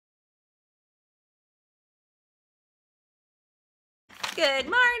Good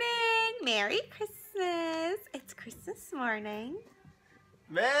morning! Merry Christmas! It's Christmas morning.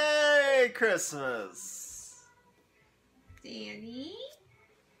 Merry Christmas! Danny?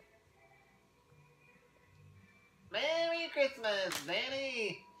 Merry Christmas,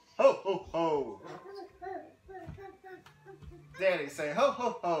 Danny! Ho, ho, ho! Danny, say ho,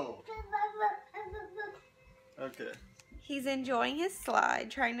 ho, ho! Okay. He's enjoying his slide,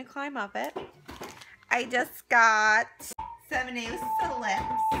 trying to climb up it. I just got some new slips.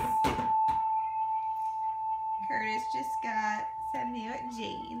 Curtis just got some new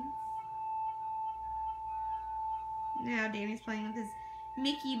jeans. Now Danny's playing with his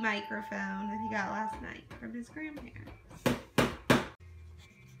Mickey microphone that he got last night from his grandparents. Come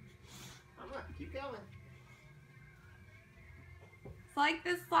on, keep going. It's like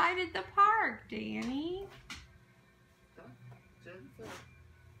the slide at the park, Danny. Come on,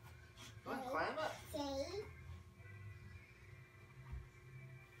 come on, climb up.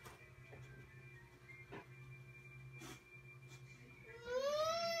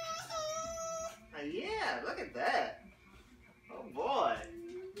 Yeah, look at that. Oh boy.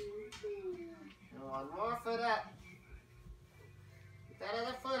 And one more foot up. Get that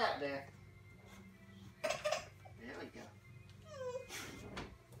other foot up there. There we go.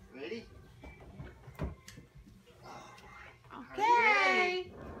 Ready?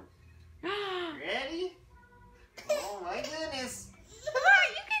 Okay. Ready? Oh my goodness. Come on,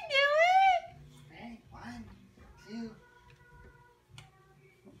 you can do it. Ready? 1, 2.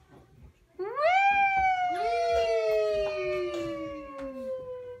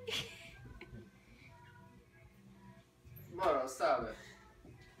 Moro, stop it.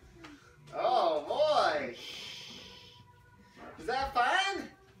 Oh boy! Is that fun?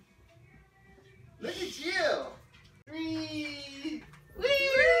 Look at you! 3!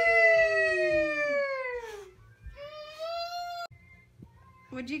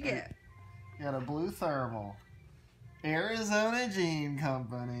 What'd you get? Got a blue thermal. Arizona Jean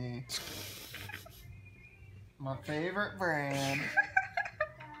Company. My favorite brand.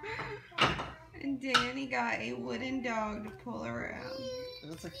 And Danny got a wooden dog to pull around.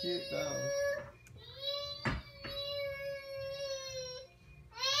 That's a cute dog.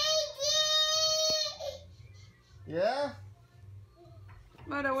 Yeah?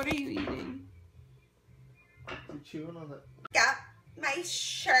 Moto, what are you eating? You chewing on it? Got my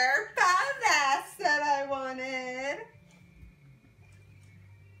Sherpa vest that I wanted.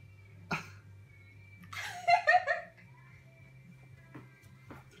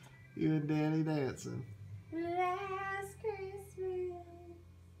 You and Danny dancing. Last Christmas.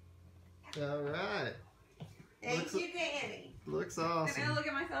 All right. Thank you, Danny. Looks I'm awesome. gonna look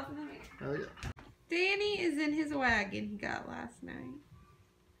at myself in the mirror. Oh, yeah. Danny is in his wagon he got last night.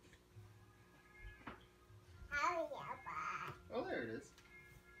 Oh, there it is.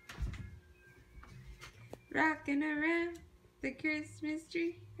 Rocking around the Christmas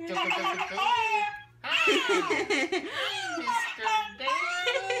tree.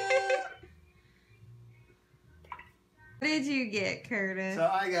 What did you get, Curtis? So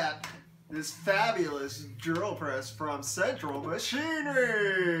I got this fabulous drill press from Central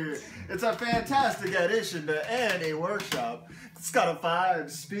Machinery. It's a fantastic addition to any workshop. It's got a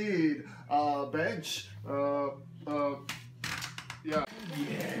 5-speed bench. Yeah.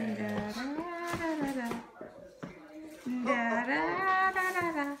 Yes.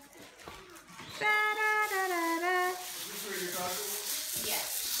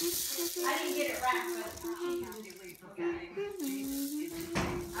 I didn't get it wrapped,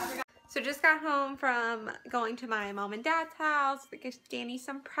 So just got home from going to my mom and dad's house to get Danny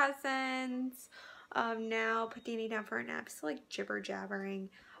some presents. Now put Danny down for a nap. Still like jibber jabbering,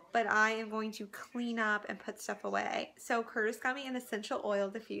 but I am going to clean up and put stuff away. So Curtis got me an essential oil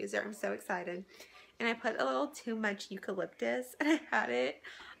diffuser. I'm so excited. And I put a little too much eucalyptus and I had it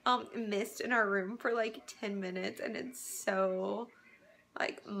mist in our room for like 10 minutes and it's so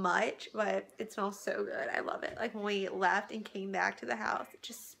like much, but it smells so good. I love it. Like when we left and came back to the house, it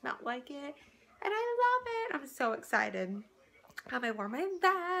just smelled like it and I love it. I'm so excited. I wore my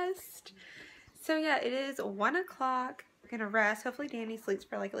vest. So yeah, it is 1 o'clock. I'm gonna rest. Hopefully Danny sleeps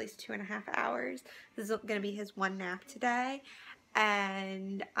for like at least 2.5 hours. This is gonna be his one nap today.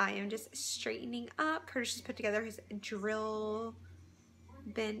 And I am just straightening up. Curtis just put together his drill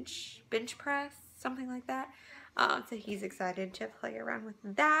bench press, something like that. So he's excited to play around with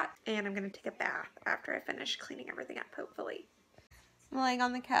that. And I'm gonna take a bath after I finish cleaning everything up, hopefully. I'm laying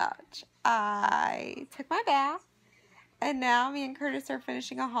on the couch. I took my bath. And now me and Curtis are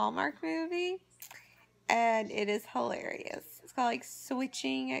finishing a Hallmark movie. And it is hilarious. It's called like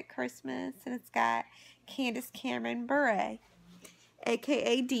Switching at Christmas. And it's got Candace Cameron Bure.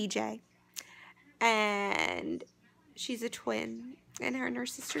 aka DJ. And she's a twin, and her and her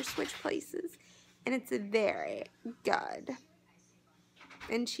sister switch places. And it's very good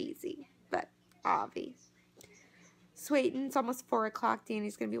and cheesy, but obvi. Sweet, it's almost 4 o'clock.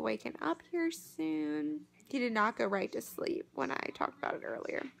 Danny's going to be waking up here soon. He did not go right to sleep when I talked about it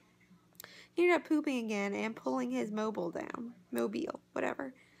earlier. He ended up pooping again and pulling his mobile down. Mobile,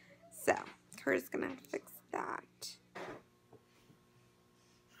 whatever. So, Curtis is going to have to fix that.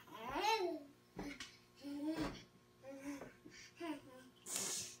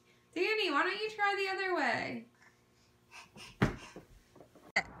 Danny, why don't you try the other way?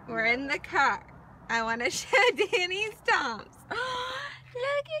 We're in the car. I want to show Danny's toms. Look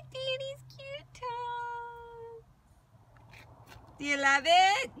at Danny's cute toms. Do you love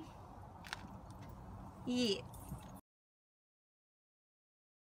it? Yes.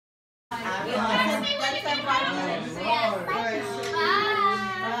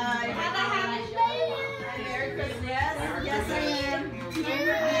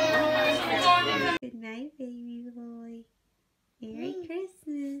 Good night, baby boy. Merry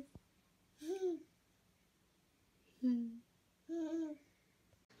Christmas.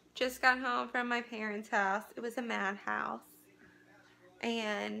 Just got home from my parents' house. It was a madhouse.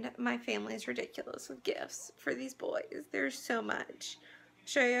 And my family is ridiculous with gifts for these boys. There's so much.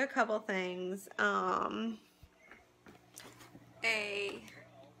 Show you a couple things. A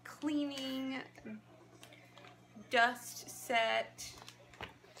cleaning dust set,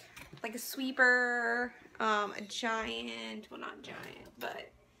 like a sweeper, a giant, well not giant,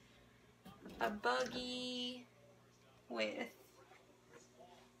 but a buggy with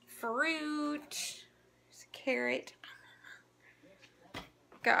fruit, there's a carrot.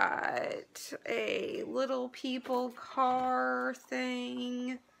 Got a little people car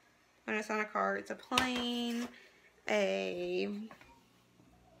thing. And it's not a car, it's a plane. A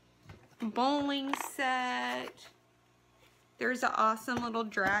bowling set. There's an awesome little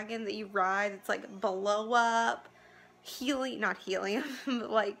dragon that you ride. It's like blow up. Not helium,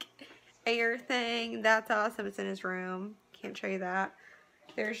 but like air thing. That's awesome. It's in his room. Can't show you that.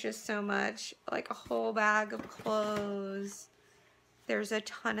 There's just so much. Like a whole bag of clothes. There's a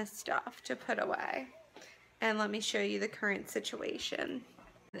ton of stuff to put away. And let me show you the current situation.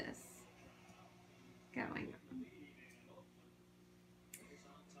 This going on.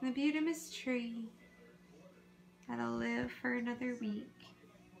 The Butamus tree that'll live for another week.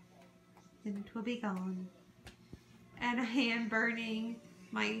 Then it will be gone. And I am burning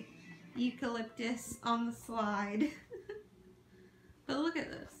my eucalyptus on the slide. But look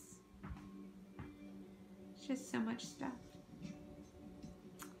at this. It's just so much stuff.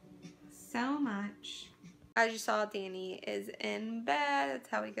 So much. As you saw, Danny is in bed. That's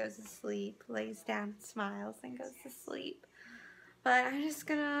how he goes to sleep. Lays down, smiles, and goes to sleep. But I'm just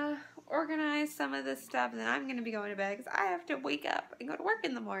gonna organize some of this stuff, and then I'm gonna be going to bed because I have to wake up and go to work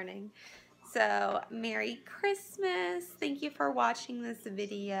in the morning. So, Merry Christmas. Thank you for watching this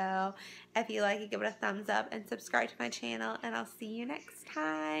video. If you like it, give it a thumbs up and subscribe to my channel, and I'll see you next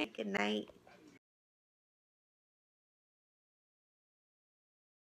time. Good night.